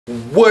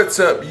What's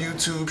up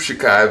YouTube,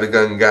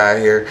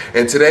 ShakiTheGunGuy here,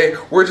 and today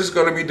we're just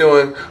going to be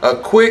doing a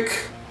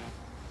quick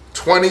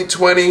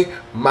 2020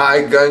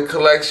 my gun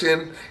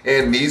collection,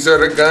 and these are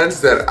the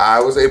guns that I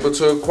was able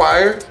to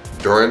acquire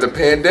during the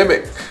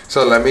pandemic.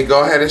 So let me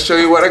go ahead and show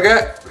you what I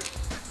got.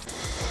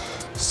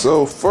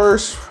 So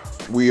first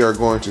we are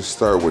going to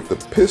start with the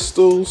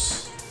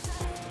pistols,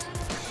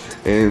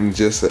 and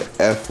just an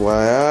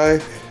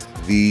FYI,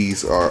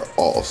 these are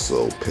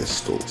also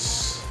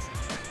pistols.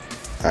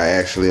 I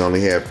actually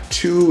only have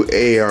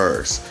 2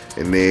 ARs,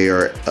 and they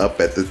are up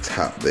at the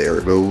top there.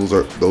 Those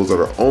are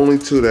the only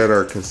 2 that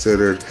are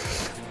considered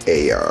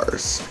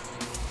ARs.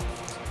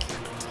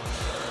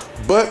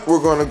 But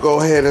we're gonna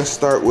go ahead and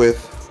start with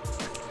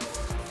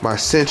my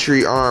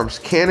Century Arms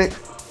Canik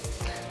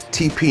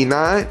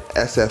TP9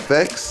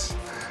 SFX,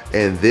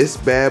 and this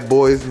bad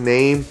boy's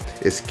name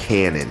is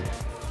Cannon.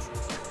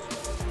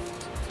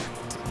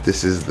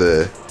 This is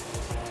the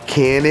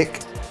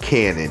Canik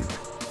Cannon.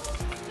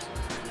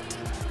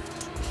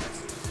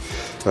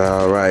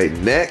 Alright,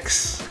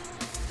 next,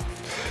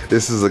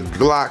 this is a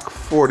Glock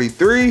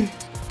 43,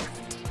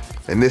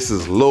 and this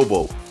is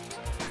Lobo.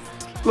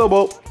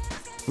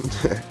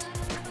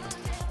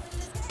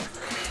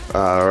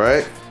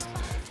 Alright,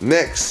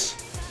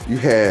 next you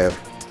have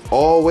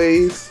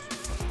Always,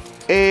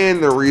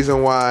 and the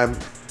reason why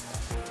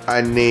I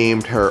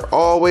named her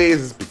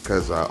Always is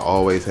because I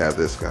always have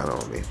this gun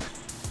on me.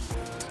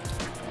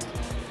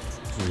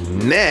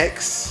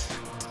 Next,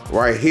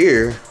 right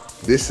here,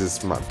 this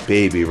is my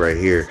baby right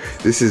here.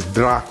 This is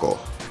Draco.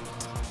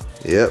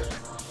 Yep,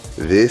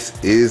 this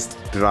is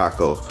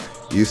Draco.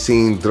 You've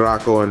seen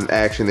Draco in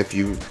action if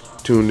you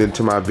tuned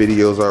into my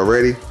videos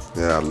already.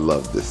 Yeah, I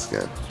love this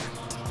gun.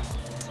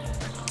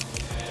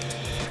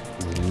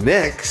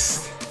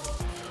 Next,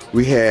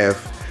 we have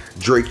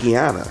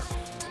Drakiana.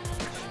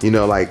 You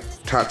know, like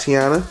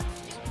Tatiana,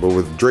 but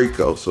with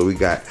Draco. So we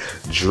got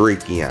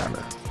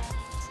Drakiana.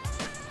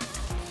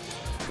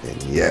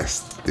 And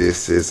yes,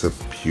 this is a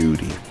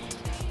beauty.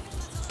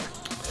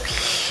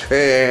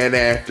 And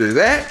after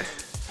that,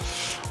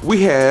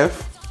 we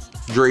have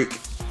Drake.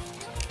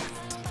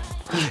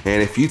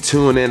 And if you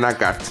tune in, I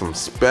got some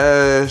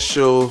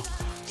special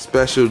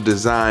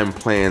design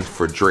plans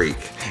for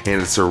Drake.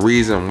 And it's a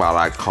reason why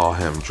I call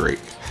him Drake.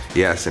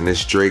 Yes, and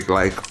it's Drake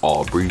like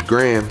Aubrey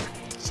Graham.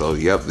 So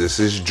yep, this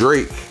is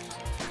Drake.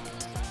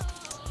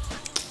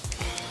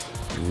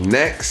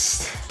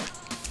 Next,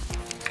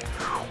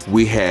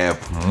 we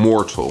have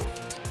Mortal.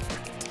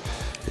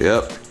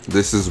 Yep,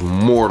 this is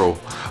Mortal.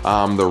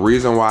 The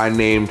reason why I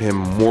named him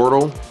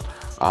Mortal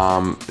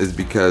is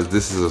because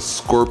this is a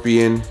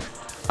Scorpion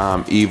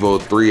Evo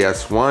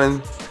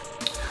 3S1,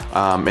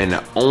 and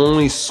the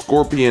only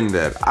Scorpion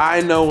that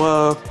I know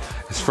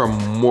of is from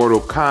Mortal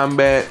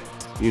Kombat.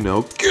 You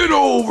know, get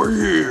over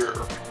here.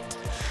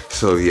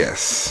 So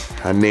yes,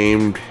 I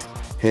named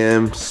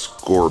him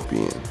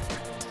Scorpion.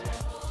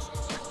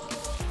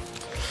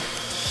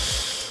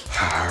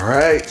 All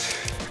right.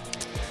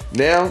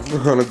 Now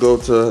we're gonna go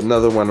to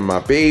another one of my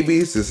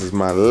babies. This is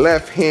my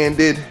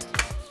left-handed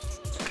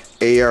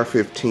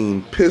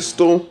AR-15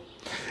 pistol,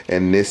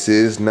 and this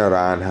is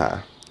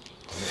Naranja.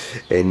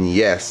 And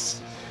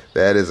yes,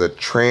 that is a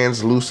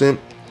translucent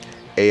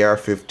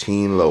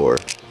AR-15 lower.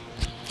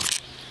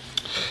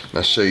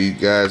 I'll show you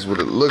guys what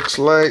it looks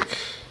like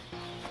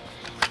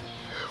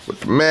with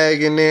the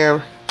mag in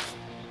there.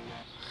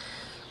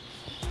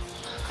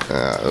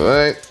 All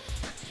right.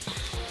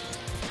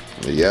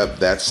 Yep,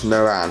 that's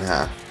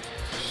Naranja.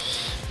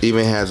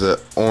 Even has an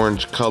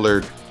orange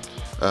colored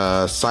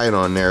sight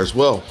on there as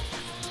well.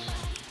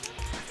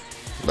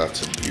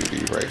 That's a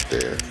beauty right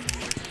there.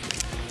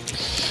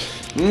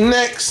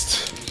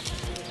 Next,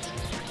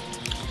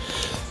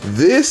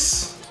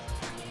 this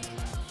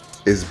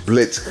is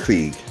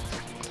Blitzkrieg.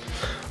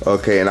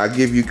 Okay, and I'll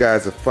give you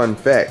guys a fun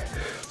fact.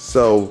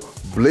 So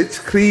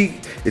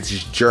Blitzkrieg, it's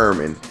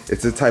German.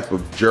 It's a type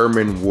of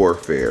German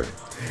warfare.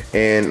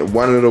 And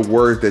one of the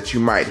words that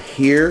you might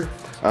hear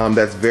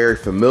that's very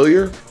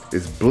familiar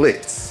is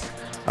blitz,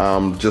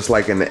 just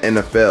like in the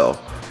NFL.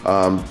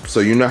 So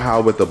you know how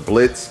with the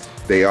blitz,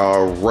 they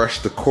all rush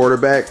the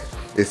quarterback?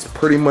 It's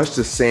pretty much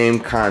the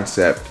same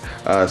concept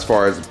as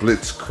far as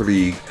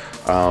Blitzkrieg,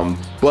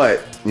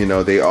 but you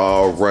know, they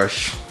all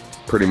rush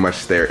pretty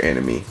much their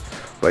enemy.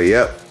 But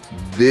yep,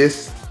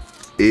 this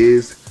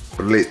is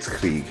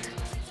Blitzkrieg.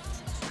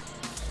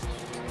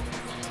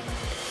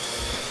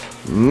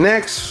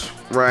 Next,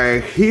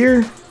 right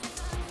here,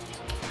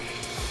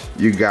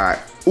 you got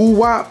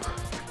UWAP.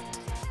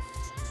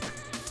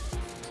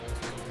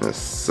 Yes,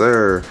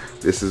 sir.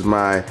 This is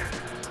my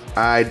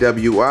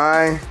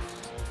IWI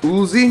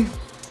Uzi.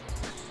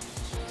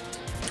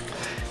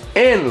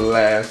 And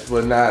last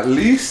but not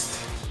least,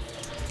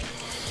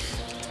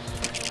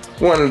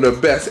 one of the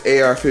best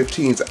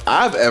AR-15s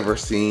I've ever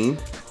seen.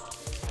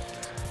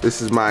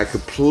 This is my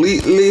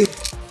completely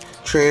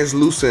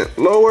translucent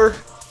lower.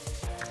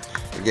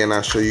 Again,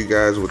 I'll show you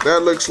guys what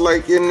that looks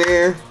like in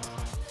there.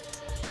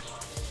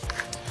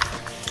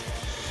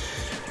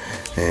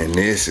 And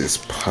this is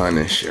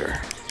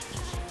Punisher.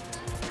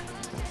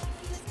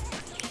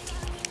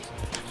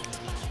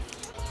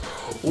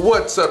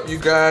 what's up, you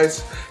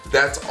guys?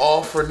 That's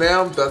all for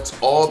now. That's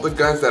all the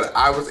guns that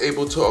I was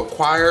able to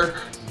acquire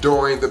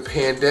during the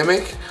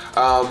pandemic.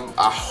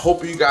 I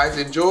hope you guys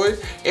enjoyed,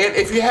 and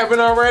if you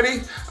haven't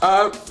already,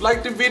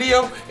 like the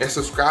video and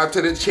subscribe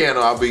to the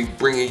channel. I'll be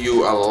bringing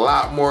you a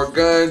lot more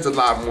guns, a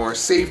lot more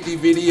safety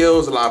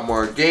videos, a lot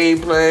more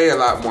gameplay, a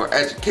lot more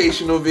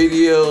educational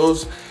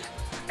videos,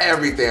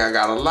 everything. I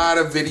got a lot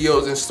of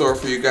videos in store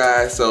for you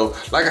guys. So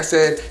like I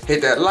said,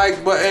 hit that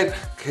like button,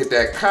 hit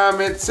that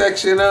comment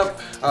section up,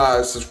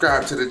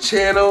 subscribe to the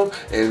channel,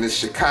 and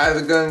it's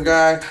Shakai the Gun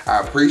Guy. I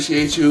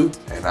appreciate you,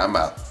 and I'm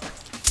out.